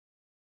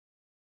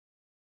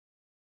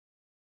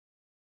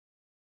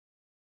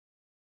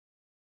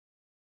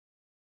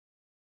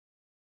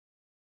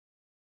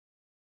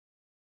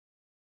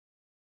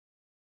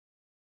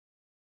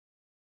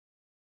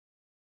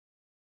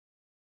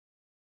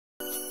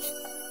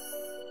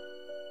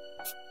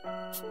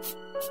This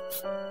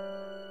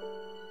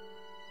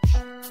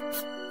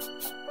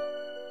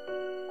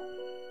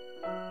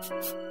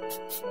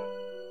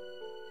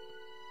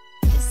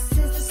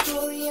is the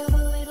story of a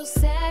little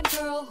sad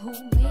girl who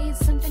made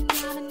something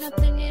out of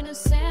nothing in a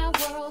sad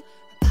world.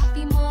 Her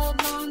poppy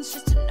mowed lawns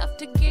just enough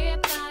to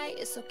get by.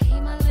 It's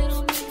okay, my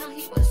little man, how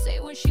he would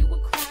say when she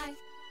would cry.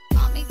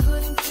 Mommy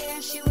couldn't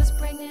care, she was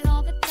pregnant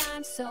all the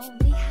time. So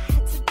me, I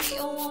had to be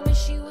a woman,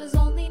 she was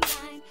only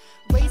 9.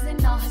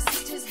 Raising all her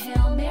sisters,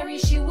 Hail Mary,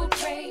 she would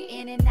pray.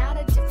 In and out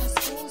of different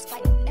schools,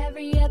 fighting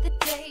every other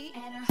day.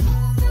 And her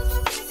home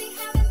was busy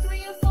having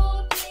 3 or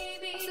 4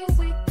 babies, so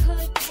we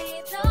could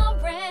pay the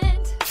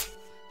rent.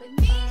 But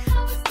me,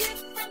 I was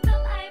different, the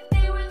life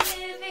they were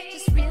living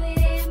just really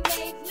didn't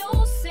make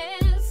no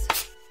sense.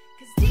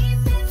 Cause deep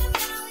in the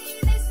valley,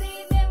 they say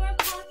there were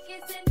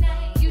pockets at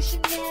night you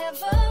should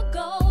never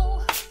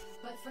go.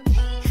 But for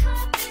me,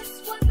 this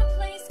was the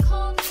place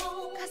called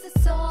home, cause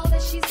it's all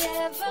that she's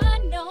ever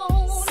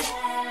known.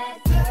 Sad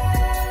girl,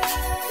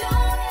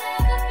 don't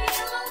ever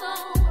feel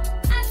alone.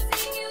 I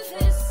sing you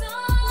this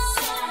song.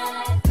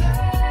 Sad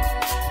girl,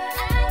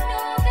 I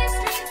know these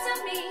streets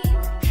are mean.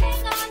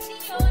 Hang on to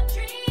your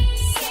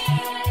dreams.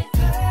 Sad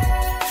girl,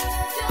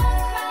 don't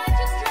cry,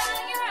 just dry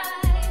your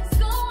eyes.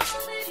 Go on,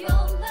 live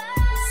your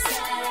life.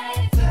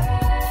 Sad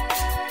girl,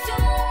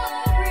 don't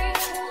worry,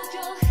 hold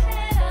your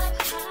head up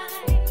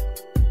high.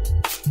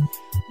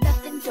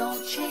 Nothing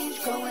don't change,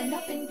 growing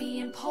up and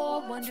being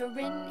poor,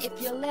 wondering if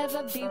you'll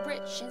ever be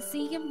rich and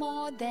seeing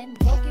more than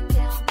broken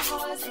down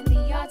cars in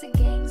the yards of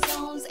gang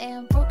zones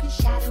and broken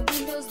shattered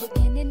windows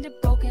looking into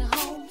broken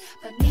homes.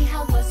 But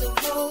Neha was a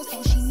rose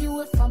and she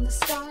knew it from the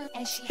start,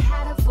 and she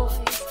had a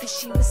voice cause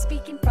she was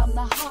speaking from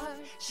the heart.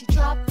 She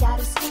dropped out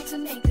of school to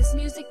make this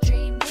music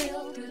dream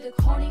real, through the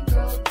corny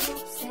girl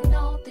groups and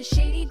all the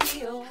shady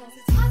deals.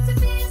 It's hard to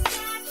be a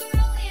sad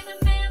girl in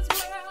a man's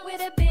world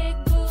with a big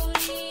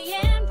booty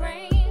and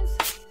brains.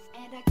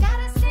 And I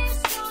gotta stay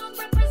strong,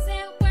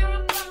 represent where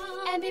I'm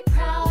from, and be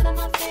proud of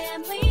my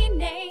family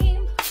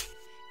name.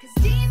 Cause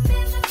deep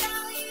in the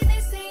valley,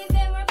 they say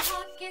there are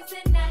pockets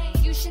at night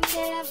you should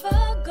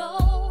never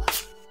go.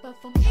 But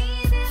for me,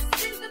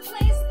 this is the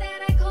place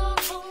that I call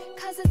home,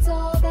 cause it's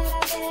all that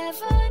I've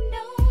ever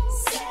known.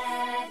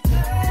 Sad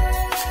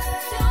girl,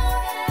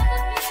 don't ever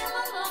feel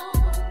alone.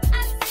 I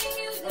sing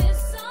you this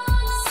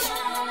song.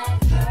 Sad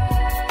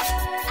girl,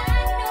 I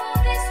know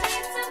these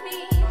streets are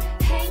mean.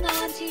 Hang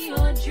on to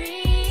your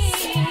dreams.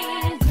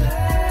 Sad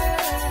girl,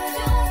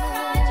 don't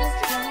cry, just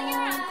dry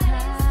your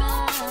eyes. Go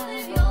on,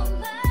 live your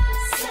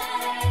life.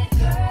 Sad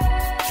girl,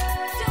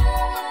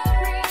 don't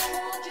worry,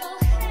 hold your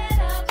head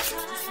up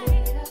high.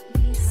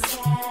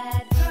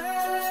 Sad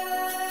girl,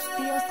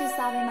 Dios te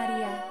salve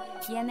María,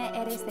 llena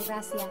eres de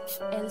gracia,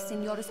 el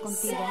Señor es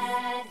contigo.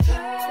 sad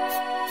girl.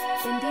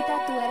 Bendita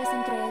tú eres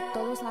entre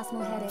todas las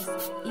mujeres,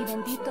 y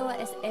bendito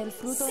es el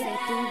fruto de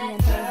tu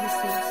vientre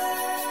Jesús.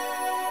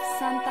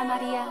 Santa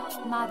María,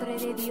 Madre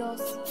de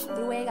Dios,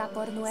 ruega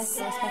por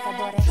nuestros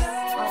pecadores,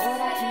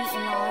 ahora y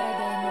en la hora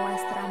de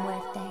nuestra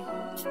muerte.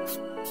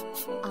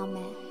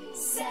 Amén.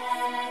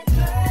 Sad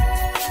girl,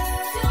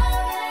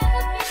 don't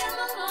ever feel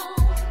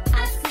alone. I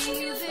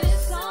sing you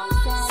this song.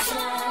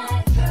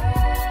 Sad girl,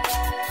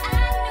 I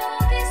know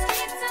these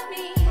streets are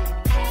mean.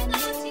 Hang on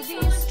to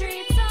these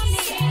streets are mean.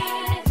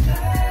 Sad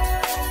girl,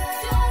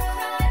 don't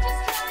cry,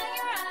 just dry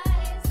your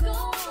eyes. Go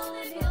on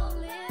and you'll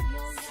live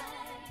your life.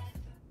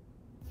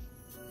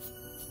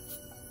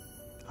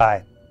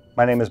 Hi,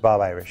 my name is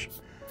Bob Irish.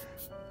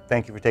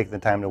 Thank you for taking the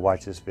time to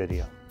watch this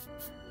video.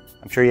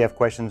 I'm sure you have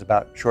questions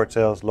about short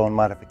sales, loan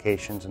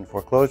modifications, and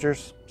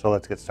foreclosures, so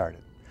let's get started.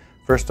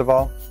 First of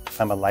all,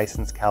 I'm a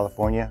licensed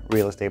California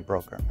real estate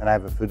broker, and I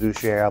have a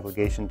fiduciary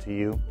obligation to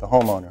you, the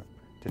homeowner,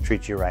 to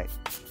treat you right.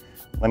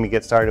 Let me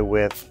get started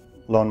with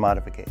loan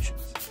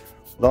modifications.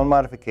 Loan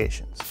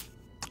modifications.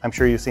 I'm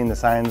sure you've seen the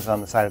signs on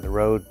the side of the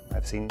road.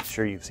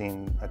 Sure you've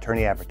seen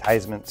attorney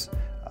advertisements,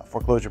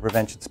 foreclosure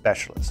prevention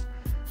specialists,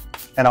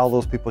 and all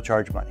those people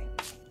charge money.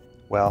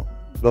 Well,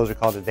 those are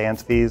called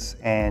advance fees,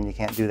 and you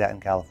can't do that in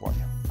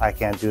California. I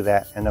can't do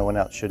that, and no one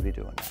else should be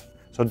doing that.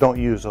 So don't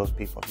use those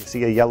people. If you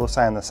see a yellow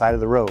sign on the side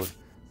of the road,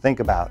 think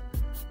about,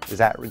 is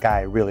that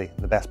guy really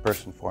the best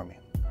person for me?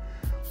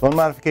 Loan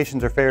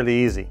modifications are fairly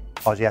easy.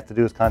 All you have to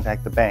do is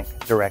contact the bank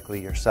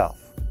directly yourself.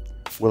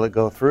 Will it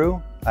go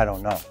through? I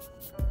don't know.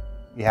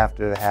 You have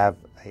to have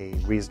a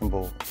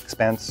reasonable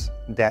expense,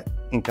 debt,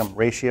 income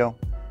ratio.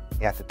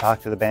 You have to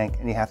talk to the bank,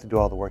 and you have to do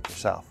all the work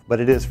yourself. But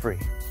it is free.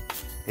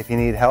 If you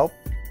need help,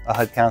 a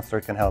HUD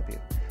counselor can help you.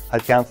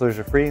 HUD counselors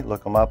are free.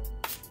 Look them up.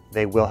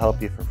 They will help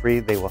you for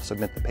free. They will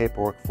submit the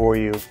paperwork for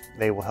you.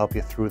 They will help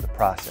you through the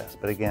process.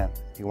 But again,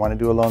 if you want to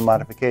do a loan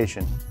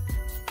modification,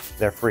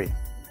 they're free.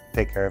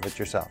 Take care of it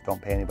yourself.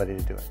 Don't pay anybody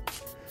to do it.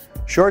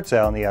 Short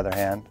sale, on the other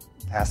hand,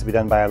 has to be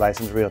done by a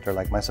licensed realtor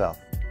like myself.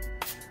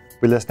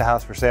 We list a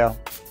house for sale.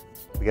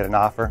 We get an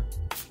offer.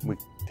 We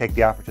take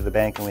the offer to the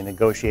bank and we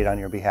negotiate on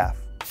your behalf.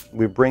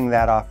 We bring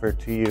that offer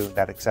to you,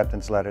 that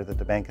acceptance letter that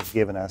the bank has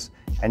given us,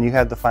 and you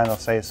have the final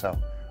say-so.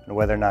 and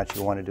whether or not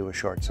you want to do a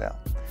short sale.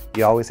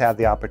 You always have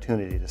the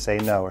opportunity to say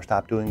no or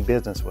stop doing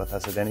business with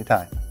us at any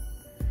time.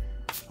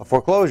 A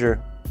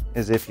foreclosure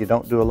is if you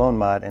don't do a loan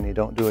mod and you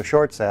don't do a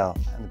short sale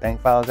and the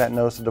bank files that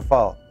notice of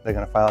default, they're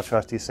going to file a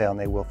trustee sale and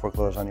they will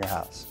foreclose on your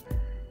house.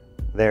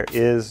 There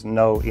is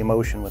no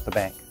emotion with the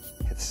bank.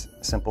 It's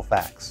simple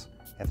facts.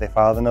 If they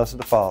file the notice of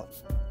default,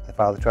 they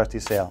file the trustee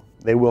sale,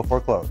 they will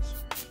foreclose,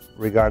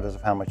 regardless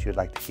of how much you'd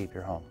like to keep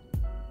your home.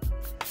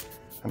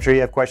 I'm sure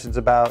you have questions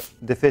about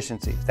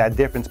deficiencies, that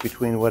difference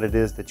between what it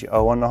is that you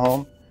owe on the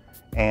home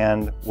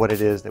and what it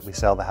is that we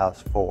sell the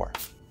house for.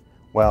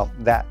 Well,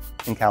 that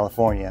in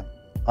California,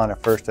 on a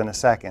first and a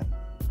second,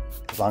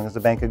 as long as the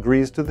bank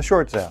agrees to the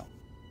short sale,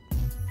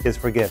 is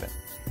forgiven.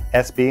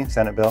 SB,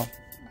 Senate Bill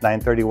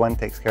 931,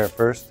 takes care of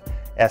first.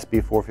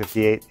 SB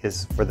 458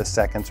 is for the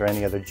seconds or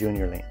any other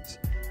junior liens.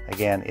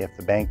 Again, if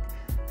the bank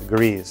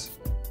agrees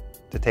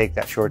to take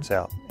that short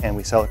sale and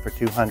we sell it for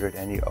 $200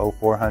 and you owe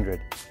 $400,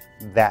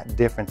 that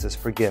difference is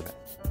forgiven.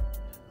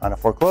 On a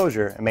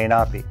foreclosure, it may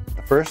not be.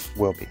 The first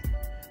will be,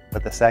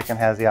 but the second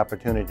has the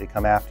opportunity to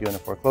come after you in a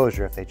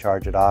foreclosure if they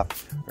charge it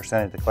off or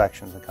send it to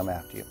collections and come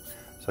after you.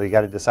 So you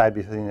got to decide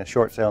between a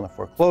short sale and a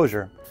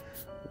foreclosure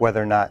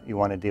whether or not you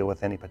want to deal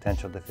with any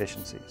potential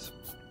deficiencies.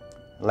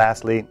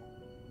 Lastly,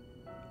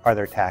 are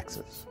there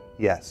taxes?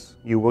 Yes,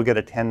 you will get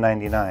a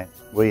 1099.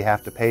 Will you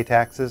have to pay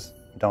taxes?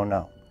 Don't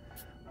know.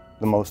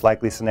 The most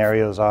likely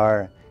scenarios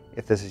are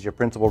if this is your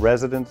principal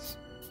residence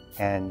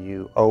and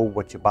you owe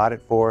what you bought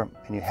it for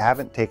and you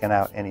haven't taken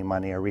out any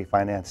money or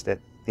refinanced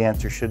it, the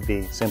answer should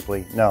be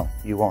simply no,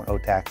 you won't owe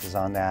taxes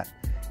on that,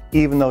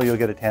 even though you'll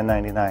get a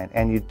 1099.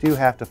 And you do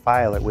have to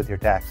file it with your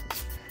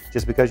taxes.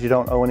 Just because you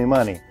don't owe any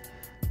money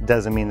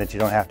doesn't mean that you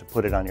don't have to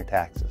put it on your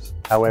taxes.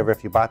 However,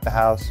 if you bought the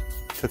house,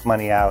 took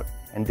money out,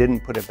 and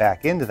didn't put it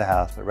back into the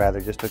house, but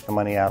rather just took the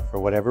money out for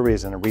whatever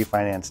reason and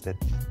refinanced it,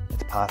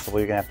 it's possible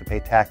you're going to have to pay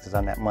taxes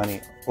on that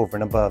money over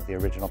and above the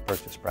original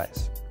purchase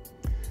price.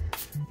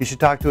 You should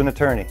talk to an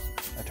attorney.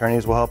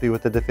 Attorneys will help you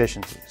with the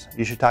deficiencies.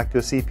 You should talk to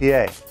a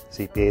CPA.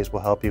 CPAs will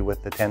help you with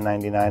the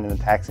 1099 and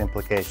the tax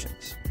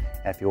implications.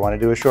 And if you want to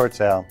do a short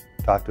sale,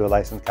 talk to a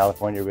licensed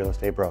California real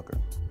estate broker.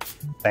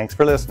 Thanks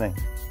for listening.